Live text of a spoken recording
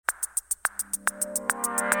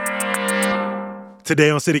Today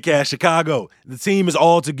on CityCast Chicago, the team is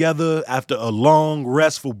all together after a long,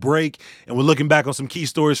 restful break, and we're looking back on some key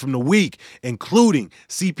stories from the week, including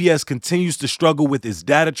CPS continues to struggle with its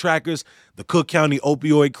data trackers, the Cook County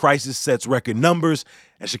opioid crisis sets record numbers,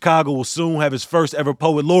 and Chicago will soon have its first ever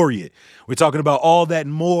poet laureate. We're talking about all that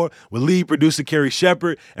and more with lead producer Carrie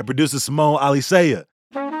Shepard and producer Simone Alisea.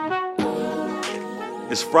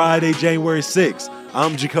 It's Friday, January 6th.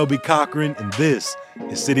 I'm Jacoby Cochran, and this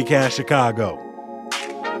is CityCast Chicago.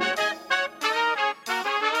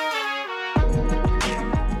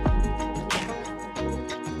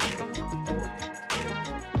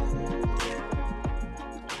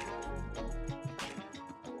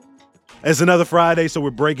 It's another Friday, so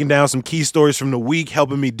we're breaking down some key stories from the week.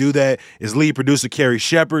 Helping me do that is lead producer Carrie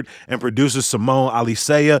Shepard and producer Simone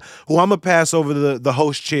Alisea, who I'm going to pass over the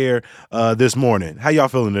host chair this morning. How y'all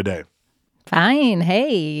feeling today? Fine.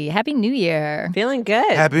 Hey, Happy New Year. Feeling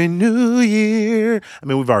good. Happy New Year. I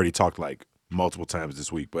mean, we've already talked like multiple times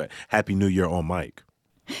this week, but Happy New Year on mic.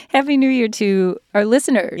 Happy New Year to our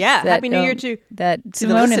listeners. Yeah, Happy New Year to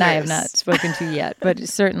Simone and I have not spoken to yet, but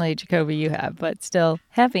certainly, Jacoby, you have. But still,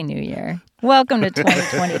 Happy New Year. Welcome to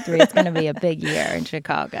 2023. It's going to be a big year in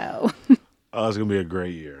Chicago. Oh, it's going to be a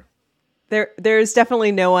great year. There's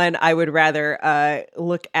definitely no one I would rather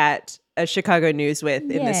look at a Chicago news with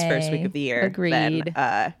in this first week of the year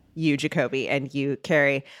than you, Jacoby, and you,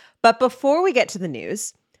 Carrie. But before we get to the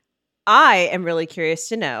news, I am really curious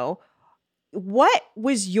to know, what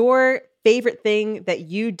was your favorite thing that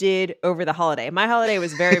you did over the holiday? My holiday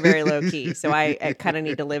was very, very low key, so I kind of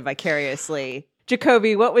need to live vicariously.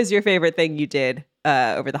 Jacoby, what was your favorite thing you did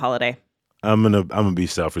over the holiday? I'm gonna be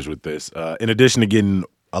selfish with this. In addition to getting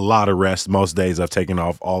a lot of rest, most days I've taken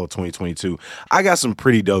off all of 2022. I got some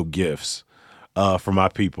pretty dope gifts for my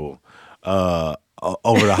people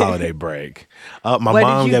over the holiday break. My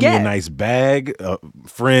mom got me a nice bag.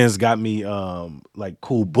 Friends got me like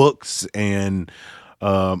cool books, and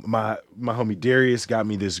my homie Darius got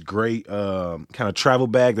me this great kind of travel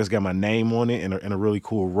bag that's got my name on it and a really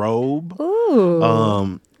cool robe.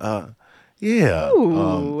 Ooh. Yeah.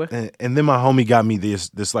 And then my homie got me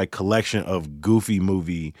this like collection of Goofy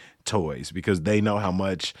movie toys because they know how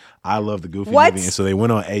much I love the Goofy movie. And so they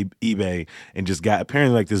went on eBay and just got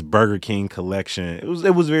apparently like this Burger King collection. It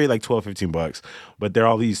was very like $12-15, but there are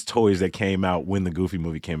all these toys that came out when the Goofy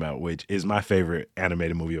movie came out, which is my favorite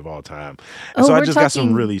animated movie of all time. And so I just got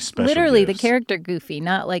some really special literally gifts. The character Goofy,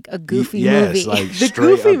 not like a Goofy movie. Like the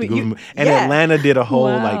Goofy movie. And Atlanta did a whole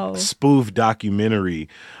like spoof documentary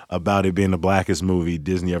about it being the blackest movie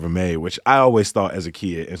Disney ever made, which I always thought as a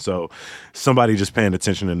kid. And so somebody just paying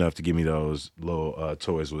attention enough to give me those little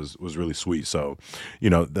toys was really sweet. So, you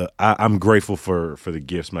know, I'm grateful for the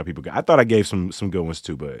gifts my people got. I thought I gave some good ones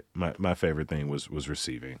too, but my favorite thing was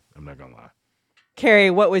receiving. I'm not gonna lie.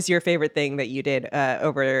 Carrie, what was your favorite thing that you did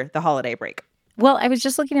over the holiday break? Well, I was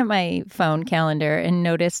just looking at my phone calendar and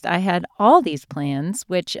noticed I had all these plans,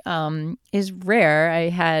 which is rare. I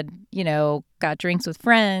had, got drinks with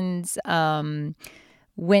friends,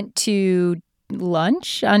 went to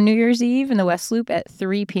lunch on New Year's Eve in the West Loop at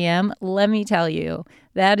 3 p.m. Let me tell you,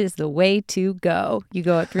 that is the way to go. You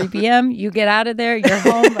go at 3 p.m., you get out of there, you're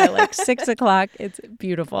home by like 6 o'clock. It's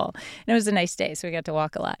beautiful. And it was a nice day, so we got to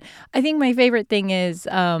walk a lot. I think my favorite thing is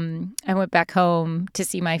I went back home to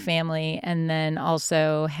see my family and then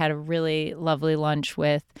also had a really lovely lunch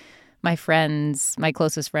with my friends, my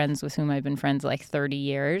closest friends with whom I've been friends like 30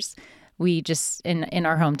 years. We just in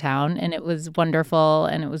our hometown, and it was wonderful,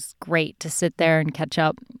 and it was great to sit there and catch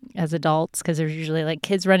up as adults because there's usually like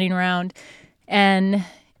kids running around, and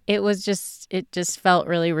it just felt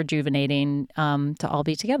really rejuvenating to all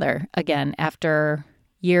be together again after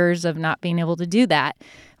years of not being able to do that.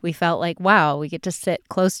 We felt like, wow, we get to sit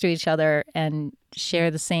close to each other and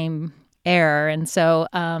share the same air, and so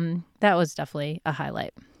that was definitely a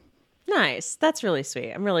highlight. Nice. That's really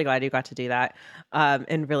sweet. I'm really glad you got to do that.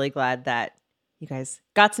 And really glad that you guys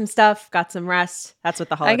got some stuff, got some rest. That's what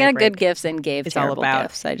the holiday I got break good gifts and gave is terrible all about.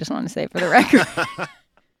 gifts. I just want to say for the record.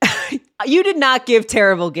 You did not give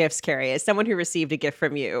terrible gifts, Carrie. As someone who received a gift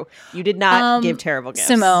from you, you did not give terrible gifts.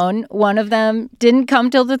 Simone, one of them didn't come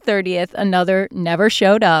till the 30th. Another never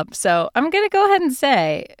showed up. So I'm going to go ahead and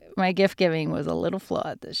say my gift giving was a little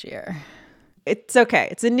flawed this year. It's okay.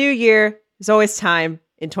 It's a new year. There's always time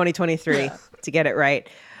in 2023 to get it right.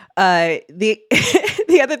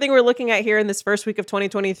 The other thing we're looking at here in this first week of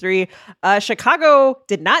 2023, Chicago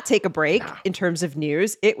did not take a break in terms of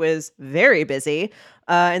news. It was very busy.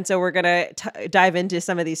 And so we're going to dive into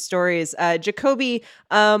some of these stories. Jacoby,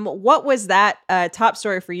 what was that top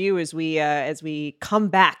story for you as we come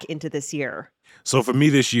back into this year? So for me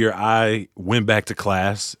this year, I went back to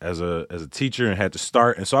class as a teacher and had to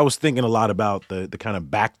start. And so I was thinking a lot about the kind of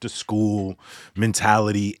back to school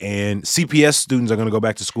mentality. And CPS students are going to go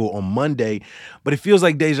back to school on Monday, but it feels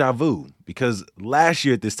like deja vu because last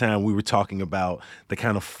year at this time we were talking about the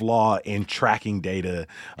kind of flaw in tracking data,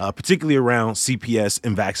 particularly around CPS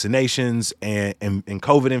and vaccinations and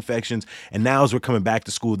COVID infections. And now as we're coming back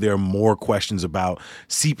to school, there are more questions about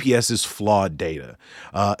CPS's flawed data.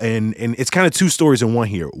 And it's kind of two stories in one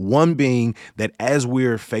here. One being that as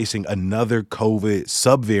we're facing another COVID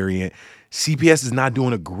subvariant, CPS is not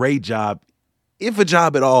doing a great job, if a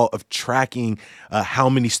job at all, of tracking how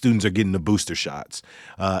many students are getting the booster shots.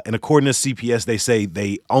 And according to CPS, they say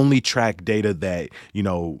they only track data that,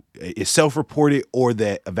 is self-reported or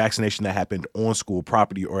that a vaccination that happened on school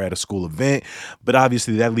property or at a school event. But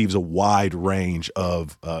obviously that leaves a wide range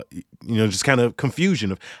of, just kind of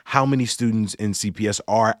confusion of how many students in CPS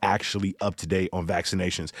are actually up to date on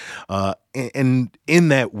vaccinations. And in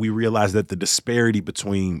that, we realize that the disparity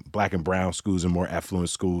between Black and brown schools and more affluent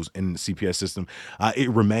schools in the CPS system, it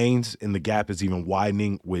remains, and the gap is even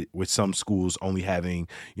widening with some schools only having,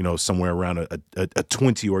 somewhere around a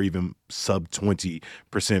 20 or even sub 20%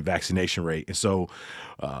 vaccination rate. And so,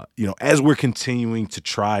 as we're continuing to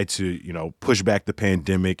try to, push back the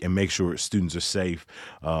pandemic and make sure students are safe,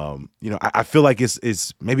 I feel like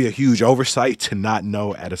it's maybe a huge oversight to not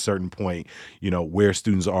know at a certain point, where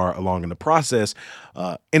students are along in the process.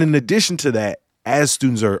 And in addition to that, as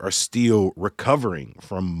students are still recovering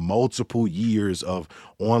from multiple years of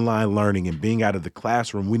online learning and being out of the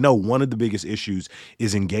classroom, we know one of the biggest issues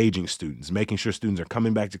is engaging students, making sure students are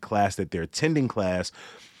coming back to class, that they're attending class.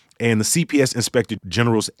 And the CPS Inspector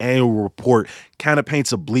General's annual report kind of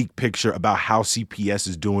paints a bleak picture about how CPS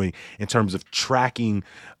is doing in terms of tracking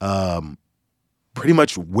pretty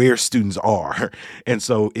much where students are. And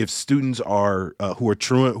so if students are who are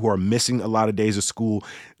truant, who are missing a lot of days of school,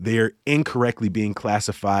 they're incorrectly being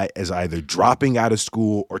classified as either dropping out of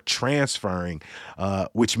school or transferring,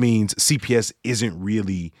 which means CPS isn't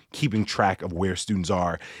really keeping track of where students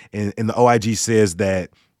are. And the OIG says that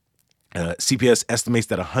CPS estimates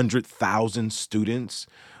that 100,000 students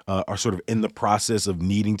are sort of in the process of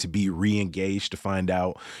needing to be re-engaged to find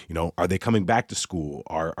out, are they coming back to school?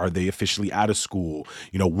 Are they officially out of school?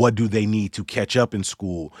 What do they need to catch up in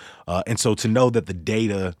school? And so to know that the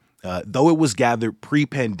data, though it was gathered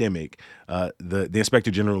pre-pandemic, the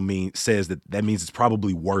Inspector General says that means it's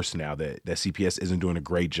probably worse now that CPS isn't doing a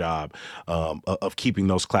great job of keeping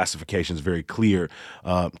those classifications very clear.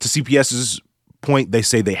 To CPS's point, they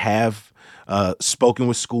say they have spoken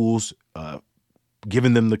with schools,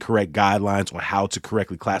 given them the correct guidelines on how to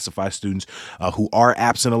correctly classify students who are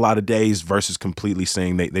absent a lot of days versus completely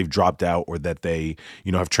saying they've dropped out or that they,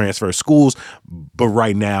 have transferred schools. But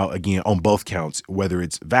right now, again, on both counts, whether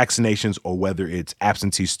it's vaccinations or whether it's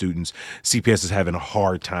absentee students, CPS is having a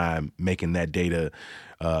hard time making that data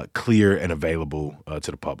clear and available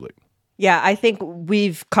to the public. Yeah, I think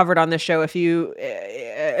we've covered on the show a few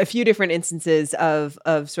different instances of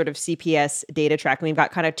sort of CPS data tracking. We've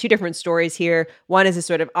got kind of two different stories here. One is a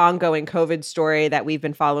sort of ongoing COVID story that we've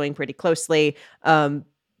been following pretty closely.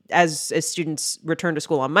 As students return to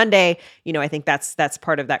school on Monday, I think that's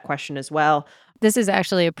part of that question as well. This is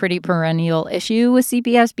actually a pretty perennial issue with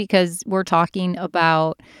CPS because we're talking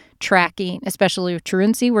about tracking, especially with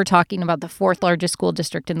truancy. We're talking about the fourth largest school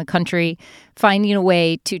district in the country. Finding a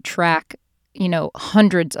way to track,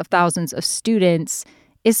 hundreds of thousands of students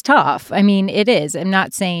is tough. I mean, it is. I'm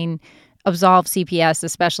not saying absolve CPS,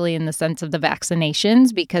 especially in the sense of the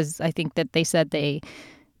vaccinations, because I think that they said they,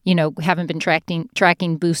 haven't been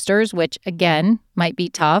tracking boosters, which again might be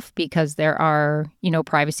tough because there are,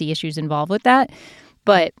 privacy issues involved with that.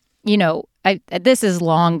 But, this has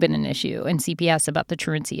long been an issue in CPS about the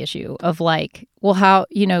truancy issue of how,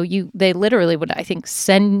 they literally would, I think,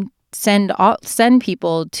 send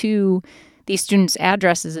people to these students'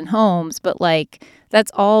 addresses and homes. But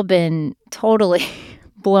that's all been totally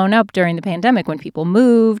blown up during the pandemic when people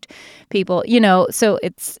moved, so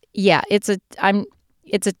it's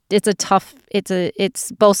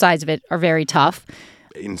both sides of it are very tough.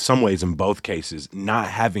 In some ways, in both cases, not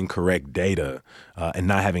having correct data and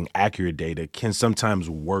not having accurate data can sometimes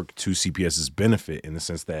work to CPS's benefit in the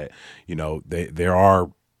sense that,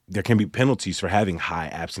 there can be penalties for having high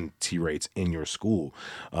absentee rates in your school.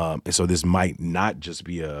 And so this might not just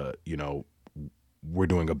be we're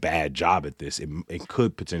doing a bad job at this. It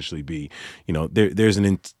could potentially be, there's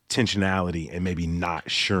an intentionality and maybe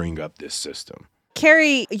not shoring up this system.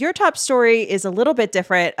 Carrie, your top story is a little bit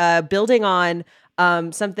different, building on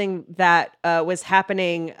something that was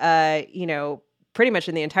happening, pretty much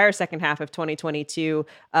in the entire second half of 2022,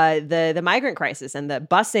 the migrant crisis and the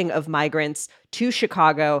busing of migrants to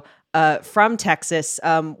Chicago from Texas.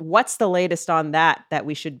 What's the latest on that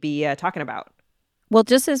we should be talking about? Well,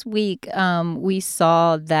 just this week, we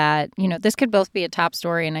saw that, this could both be a top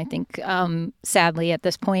story, and I think, sadly, at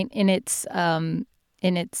this point in its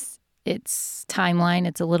timeline,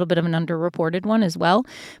 it's a little bit of an underreported one as well.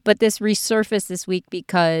 But this resurfaced this week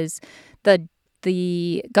because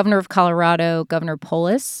the governor of Colorado, Governor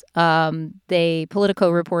Polis, Politico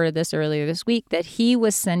reported this earlier this week, that he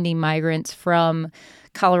was sending migrants from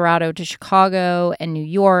Colorado to Chicago and New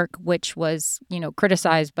York, which was,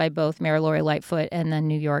 criticized by both Mayor Lori Lightfoot and then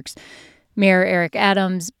New York's Mayor Eric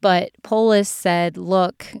Adams. But Polis said,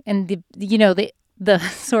 look, and the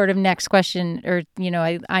sort of next question, or,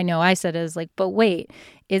 I know I said is like, but wait,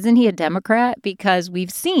 isn't he a Democrat? Because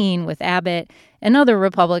we've seen with Abbott and other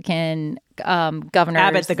Republican governors.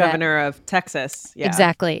 Abbott, the governor of Texas. Yeah.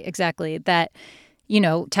 Exactly. That,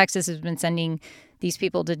 Texas has been sending these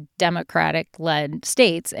people to Democratic-led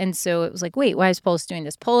states. And so it was like, wait, why is Polis doing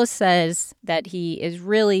this? Polis says that he is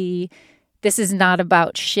really, this is not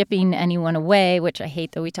about shipping anyone away, which I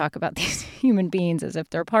hate that we talk about these human beings as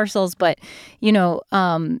if they're parcels. But,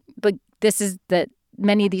 but this is that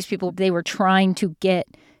many of these people, they were trying to get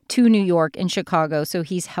to New York and Chicago, so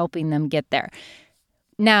he's helping them get there.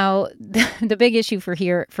 Now, the big issue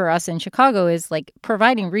for us in Chicago is like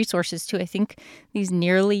providing resources to, I think, these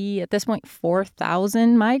nearly, at this point,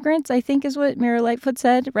 4,000 migrants, I think is what Mayor Lightfoot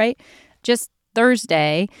said, right? Just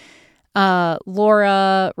Thursday,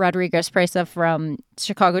 Laura Rodriguez-Presa from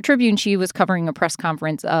Chicago Tribune, she was covering a press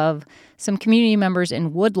conference of some community members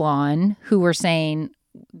in Woodlawn who were saying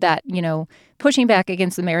that, pushing back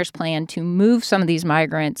against the mayor's plan to move some of these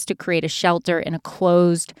migrants to create a shelter in a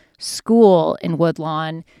closed school in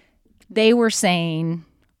Woodlawn. They were saying,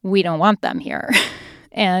 we don't want them here.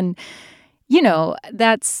 And,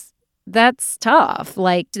 that's tough.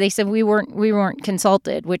 Like they said, we weren't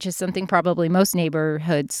consulted, which is something probably most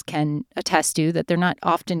neighborhoods can attest to, that they're not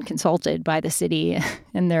often consulted by the city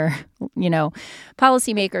and their,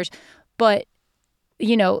 policymakers. But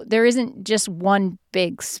there isn't just one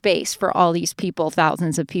big space for all these people,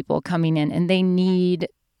 thousands of people coming in, and they need,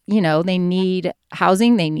 they need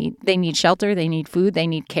housing, they need shelter, they need food, they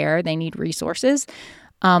need care, they need resources.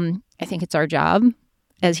 I think it's our job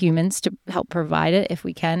as humans to help provide it if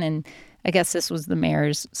we can. And I guess this was the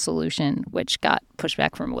mayor's solution, which got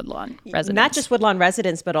pushback from Woodlawn residents. Not just Woodlawn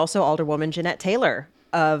residents, but also Alderwoman Jeanette Taylor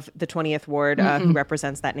of the 20th Ward, who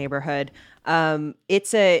represents that neighborhood.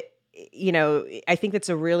 It's I think that's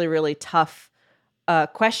a really, really tough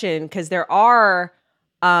question, because there are,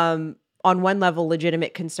 on one level,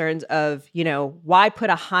 legitimate concerns of, why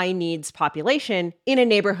put a high needs population in a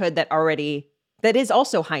neighborhood that is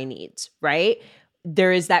also high needs, right?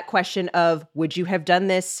 There is that question of, would you have done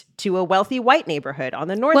this to a wealthy white neighborhood on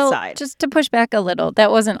the north side? Just to push back a little,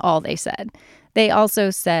 that wasn't all they said. They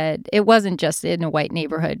also said it wasn't just in a white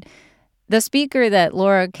neighborhood. The speaker that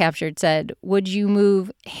Laura captured said, would you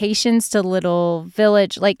move Haitians to Little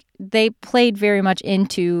Village? Like, they played very much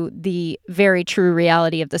into the very true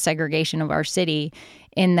reality of the segregation of our city,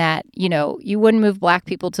 in that, you wouldn't move Black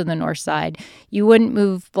people to the north side. You wouldn't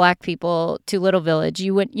move Black people to Little Village.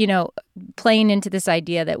 You would, playing into this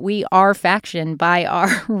idea that we are factioned by our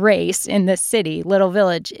race in this city. Little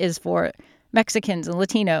Village is for Mexicans and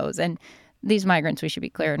Latinos, and these migrants, we should be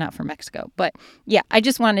clear, are not from Mexico. But yeah, I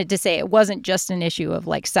just wanted to say it wasn't just an issue of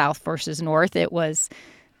like South versus North. It was,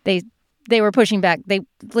 they were pushing back.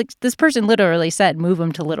 This person literally said, move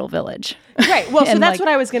them to Little Village. Right. Well, so that's what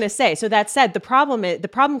I was going to say. So that said, the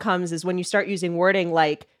problem comes is when you start using wording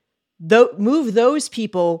like, move those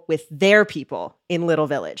people with their people in Little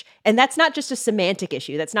Village. And that's not just a semantic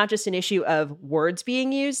issue. That's not just an issue of words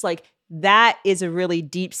being used. Like, that is a really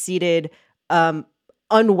deep-seated,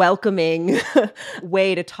 unwelcoming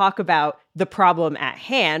way to talk about the problem at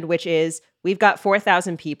hand, which is we've got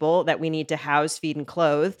 4,000 people that we need to house, feed, and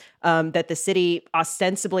clothe, that the city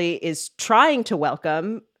ostensibly is trying to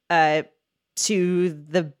welcome to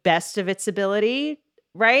the best of its ability,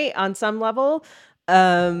 right, on some level.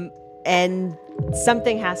 And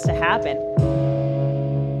something has to happen.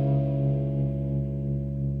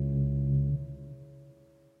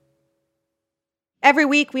 Every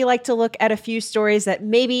week, we like to look at a few stories that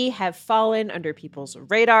maybe have fallen under people's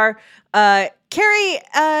radar. Carrie,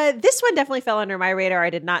 this one definitely fell under my radar.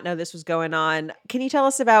 I did not know this was going on. Can you tell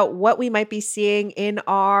us about what we might be seeing in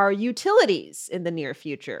our utilities in the near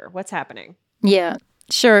future? What's happening? Yeah.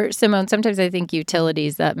 Sure, Simone. Sometimes I think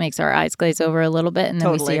utilities, that makes our eyes glaze over a little bit. And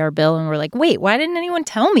then we see our bill and we're like, wait, why didn't anyone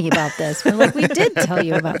tell me about this? We're like, we did tell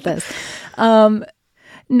you about this.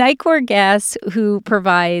 Nicor Gas, who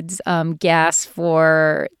provides gas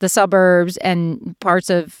for the suburbs and parts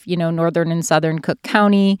of, northern and southern Cook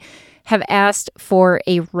County, have asked for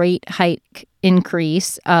a rate hike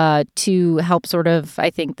increase to help sort of, I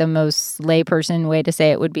think the most layperson way to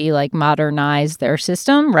say it would be like modernize their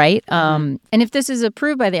system, right? And if this is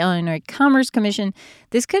approved by the Illinois Commerce Commission,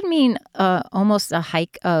 this could mean almost a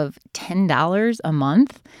hike of $10 a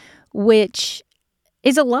month, which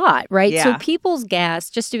is a lot, right? Yeah. So People's Gas,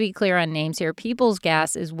 just to be clear on names here, People's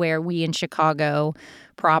Gas is where we in Chicago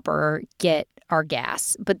proper get our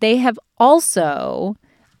gas. But they have also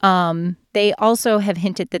have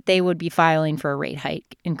hinted that they would be filing for a rate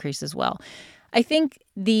hike increase as well. I think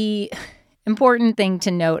the important thing to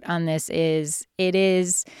note on this is it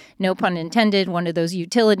is, no pun intended, one of those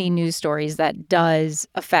utility news stories that does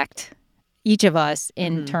affect each of us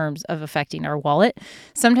in terms of affecting our wallet.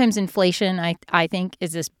 Sometimes inflation, I think,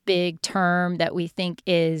 is this big term that we think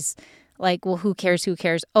is like, well, who cares? Who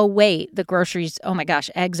cares? Oh, wait, the groceries. Oh, my gosh,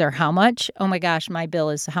 eggs are how much? Oh, my gosh, my bill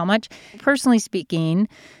is how much? Personally speaking,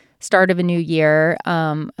 start of a new year,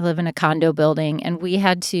 I live in a condo building, and we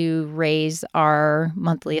had to raise our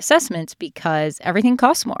monthly assessments because everything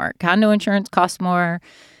costs more. Condo insurance costs more.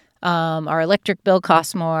 Our electric bill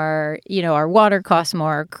costs more, our water costs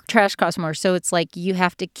more, trash costs more. So it's like you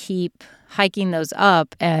have to keep hiking those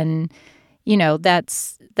up, and,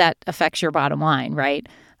 that affects your bottom line, right?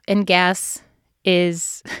 And gas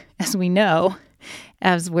is, as we know,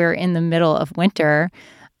 as we're in the middle of winter,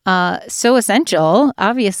 so essential,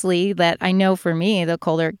 obviously, that I know for me, the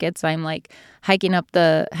colder it gets, I'm like hiking up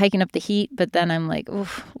the heat. But then I'm like,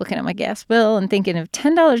 oof, looking at my gas bill and thinking of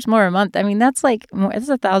 $10 more a month. I mean, that's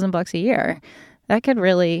 $1,000 a year. That could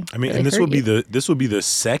really. I mean, really and this would be the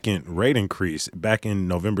second rate increase. Back in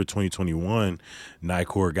November 2021,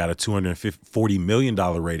 Nicor got a $240 million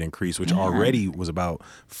rate increase, which already was about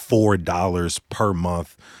 $4 per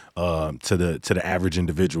month to the average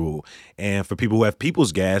individual. And for people who have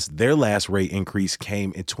People's Gas, their last rate increase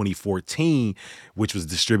came in 2014, which was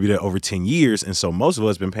distributed over 10 years. And so most of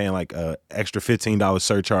us been paying like a extra $15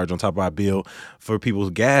 surcharge on top of our bill for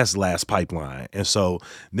People's Gas last pipeline. And so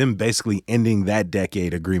them basically ending that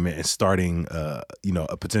decade agreement and starting a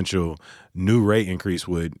potential new rate increase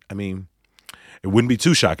it wouldn't be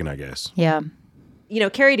too shocking, I guess. Yeah.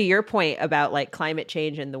 Carrie, to your point about like climate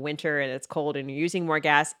change in the winter and it's cold and you're using more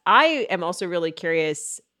gas, I am also really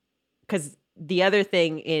curious because the other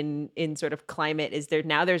thing in sort of climate is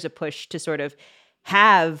there's a push to sort of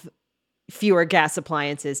have fewer gas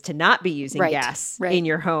appliances, to not be using gas in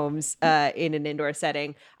your homes in an indoor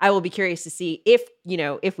setting. I will be curious to see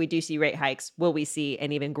if we do see rate hikes, will we see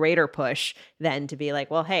an even greater push then to be like,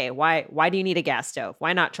 well, hey, why do you need a gas stove?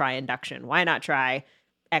 Why not try induction? Why not try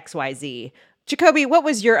XYZ? Jacoby, what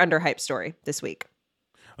was your underhype story this week?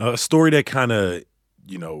 A story that kind of,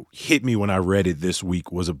 hit me when I read it this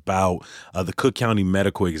week was about the Cook County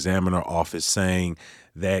Medical Examiner Office saying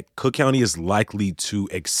that Cook County is likely to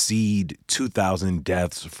exceed 2,000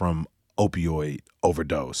 deaths from opioid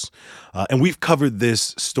overdose. And we've covered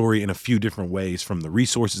this story in a few different ways, from the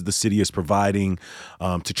resources the city is providing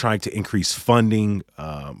to trying to increase funding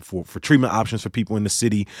for treatment options for people in the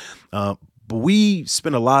city. But we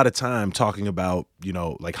spent a lot of time talking about,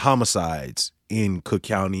 like homicides in Cook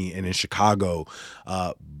County and in Chicago.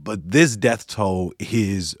 But this death toll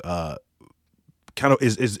is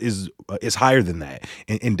is higher than that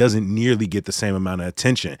and doesn't nearly get the same amount of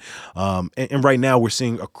attention. And right now we're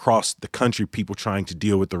seeing across the country people trying to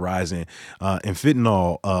deal with the rise in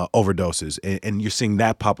fentanyl overdoses. And you're seeing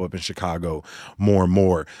that pop up in Chicago more and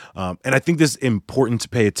more. And I think this is important to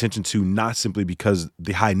pay attention to, not simply because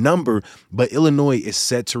the high number, but Illinois is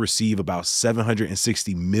set to receive about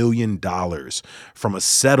 $760 million from a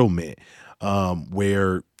settlement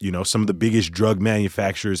where, some of the biggest drug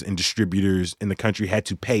manufacturers and distributors in the country had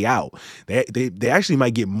to pay out. They actually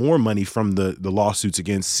might get more money from the lawsuits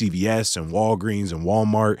against CVS and Walgreens and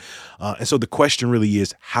Walmart. And so the question really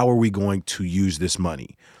is, how are we going to use this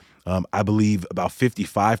money? I believe about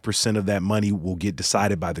 55% of that money will get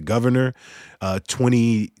decided by the governor.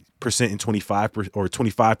 20% and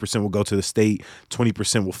 25% will go to the state,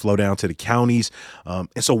 20% will flow down to the counties. And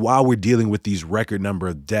so while we're dealing with these record number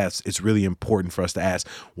of deaths, it's really important for us to ask,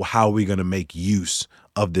 well, how are we going to make use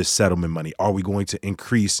of this settlement money? Are we going to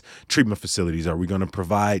increase treatment facilities? Are we going to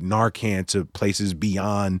provide Narcan to places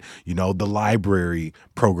beyond, the library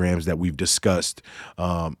programs that we've discussed?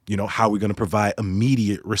 How are we going to provide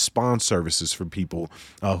immediate response services for people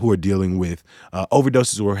who are dealing with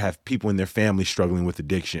overdoses or have people in their family struggling with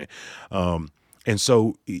addiction? And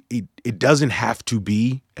so it doesn't have to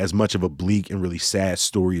be as much of a bleak and really sad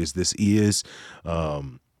story as this is.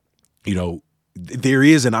 There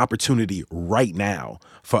is an opportunity right now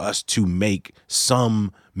for us to make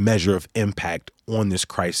some measure of impact on this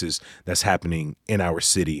crisis that's happening in our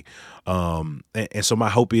city. And so my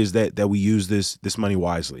hope is that we use this money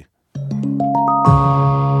wisely.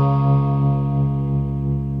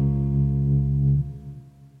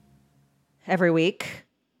 Every week,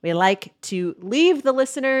 we like to leave the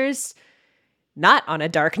listeners not on a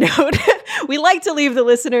dark note. We like to leave the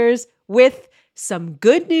listeners with some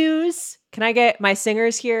good news. Can I get my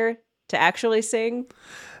singers here to actually sing?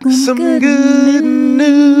 Some good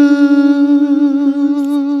news.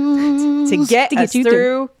 To get us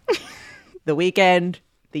through the weekend,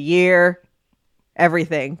 the year,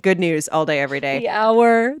 everything. Good news all day, every day. The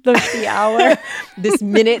hour. This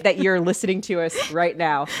minute that you're listening to us right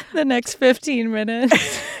now. The next 15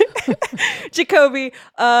 minutes. Jacoby,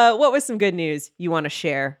 what was some good news you want to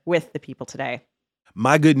share with the people today?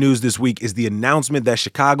 My good news this week is the announcement that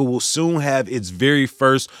Chicago will soon have its very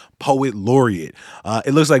first poet laureate.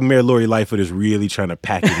 It looks like Mayor Lori Lightfoot is really trying to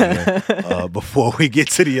pack it in before we get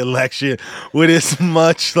to the election with as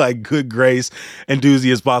much good grace and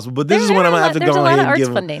doozy as possible. But this is what I'm going to have to go ahead and give. There's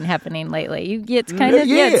a lot of arts funding happening lately. It's kind of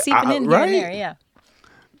seeping in right? here and there, yeah.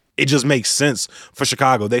 It just makes sense for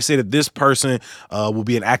Chicago. They say that this person will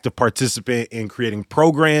be an active participant in creating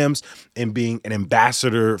programs and being an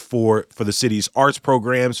ambassador for the city's arts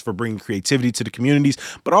programs, for bringing creativity to the communities.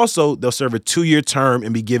 But also, they'll serve a 2-year term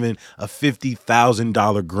and be given a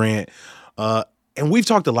 $50,000 grant. And we've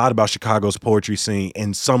talked a lot about Chicago's poetry scene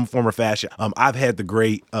in some form or fashion. I've had the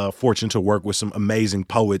great fortune to work with some amazing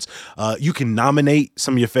poets. You can nominate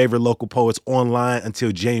some of your favorite local poets online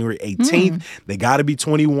until January 18th. They got to be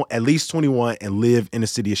 21, at least 21, and live in the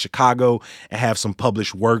city of Chicago and have some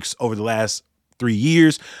published works over the last 3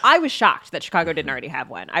 years. I was shocked that Chicago didn't already have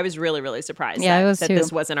one. I was really, really surprised that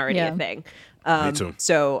this wasn't already a thing. Me too.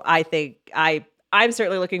 So I think I'm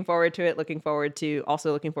certainly looking forward to it, looking forward to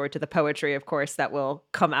the poetry, of course, that will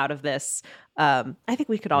come out of this. I think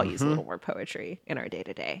we could all use a little more poetry in our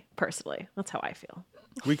day-to-day, personally. That's how I feel.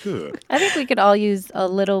 We could. I think we could all use a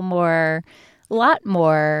lot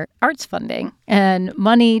more arts funding and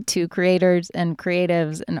money to creators and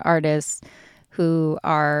creatives and artists who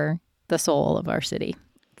are the soul of our city.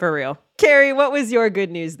 For real. Carrie, what was your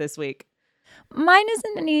good news this week? Mine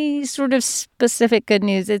isn't any sort of specific good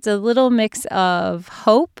news. It's a little mix of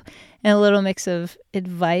hope and a little mix of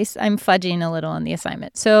advice. I'm fudging a little on the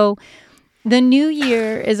assignment. So the new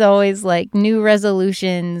year is always new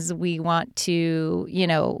resolutions. We want to,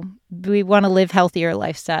 live healthier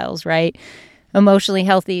lifestyles, right? Emotionally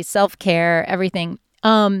healthy, self-care, everything.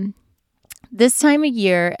 This time of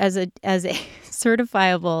year, as a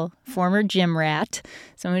certifiable former gym rat,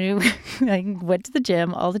 someone who went to the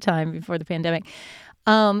gym all the time before the pandemic,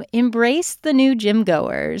 embrace the new gym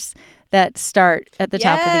goers that start at the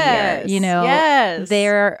top of the year. Yes.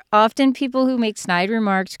 They're often people who make snide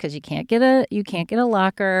remarks because you can't get a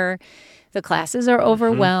locker. The classes are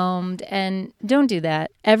overwhelmed, and don't do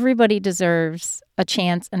that. Everybody deserves a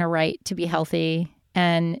chance and a right to be healthy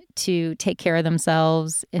and to take care of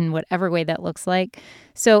themselves in whatever way that looks like.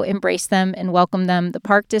 So embrace them and welcome them. The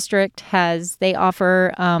Park District they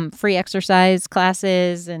offer free exercise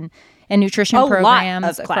classes and nutrition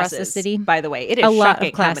programs across the city. By the way, it is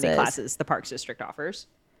shocking how many classes the Parks District offers.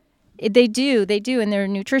 They do. And their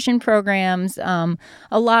nutrition programs, a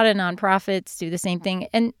lot of nonprofits do the same thing.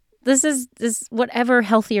 And this is whatever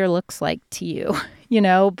healthier looks like to you,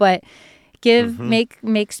 but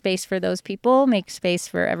make space for those people, make space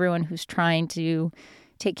for everyone who's trying to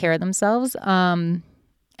take care of themselves.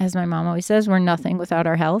 As my mom always says, we're nothing without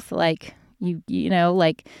our health. It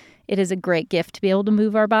is a great gift to be able to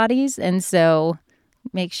move our bodies. And so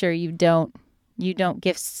make sure you don't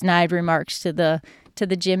give snide remarks to the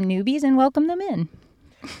gym newbies and welcome them in.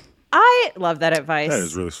 I love that advice. That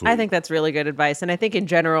is really sweet. I think that's really good advice. And I think in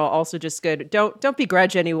general, also just good. Don't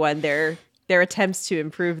begrudge anyone their attempts to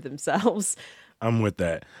improve themselves. I'm with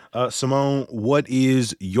that. Simone, what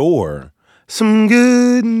is your some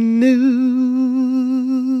good news?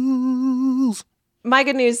 My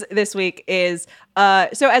good news this week is,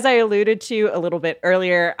 so as I alluded to a little bit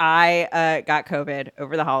earlier, I got COVID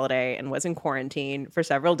over the holiday and was in quarantine for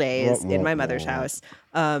several days in my mother's house.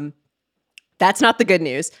 That's not the good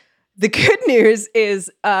news. The good news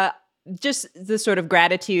is just the sort of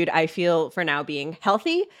gratitude I feel for now being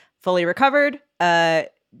healthy, fully recovered,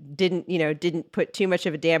 didn't put too much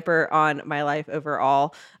of a damper on my life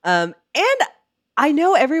overall. And I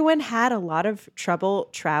know everyone had a lot of trouble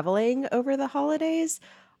traveling over the holidays.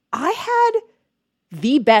 I had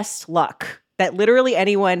the best luck that literally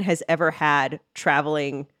anyone has ever had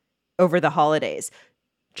traveling over the holidays.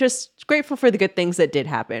 Just grateful for the good things that did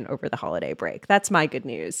happen over the holiday break. That's my good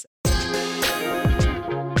news.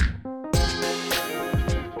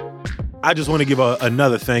 I just want to give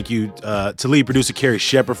another thank you to lead producer Carrie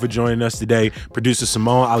Shepard for joining us today, producer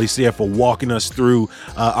Simone Alicia for walking us through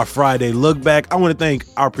our Friday look back. I want to thank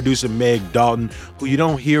our producer Meg Dalton, who you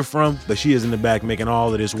don't hear from, but she is in the back making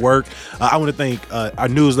all of this work. I want to thank our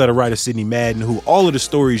newsletter writer Sydney Madden, who all of the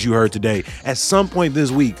stories you heard today, at some point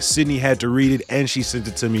this week, Sydney had to read it and she sent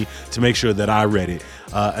it to me to make sure that I read it.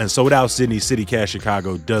 And so without Sydney, CityCast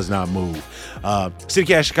Chicago does not move.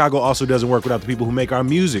 CityCast Chicago also doesn't work without the people who make our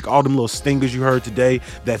music. All them little stingers you heard today,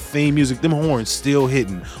 that theme music, them horns still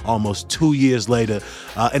hitting almost 2 years later.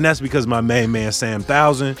 And that's because my main man, Sam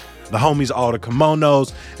Thousand, the homies, all the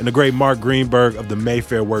kimonos, and the great Mark Greenberg of the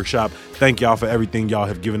Mayfair Workshop. Thank y'all for everything y'all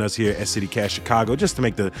have given us here at CityCast Chicago, just to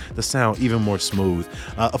make the sound even more smooth.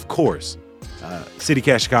 Of course,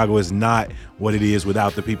 CityCast Chicago is not what it is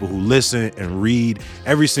without the people who listen and read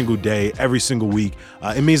every single day, every single week.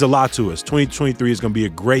 It means a lot to us. 2023 is going to be a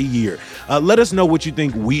great year. Let us know what you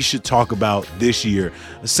think we should talk about this year.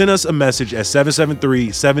 Send us a message at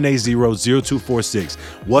 773-780-0246.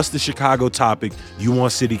 What's the Chicago topic you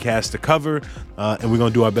want CityCast to cover? And we're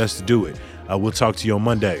going to do our best to do it. We'll talk to you on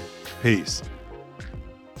Monday. Peace.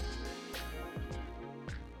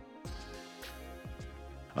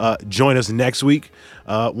 Join us next week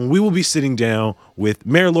when we will be sitting down with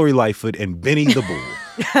Mayor Lori Lightfoot and Benny the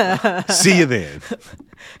Bull. See you then.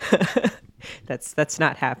 That's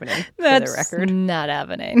not happening. That's for the record. Not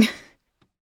happening.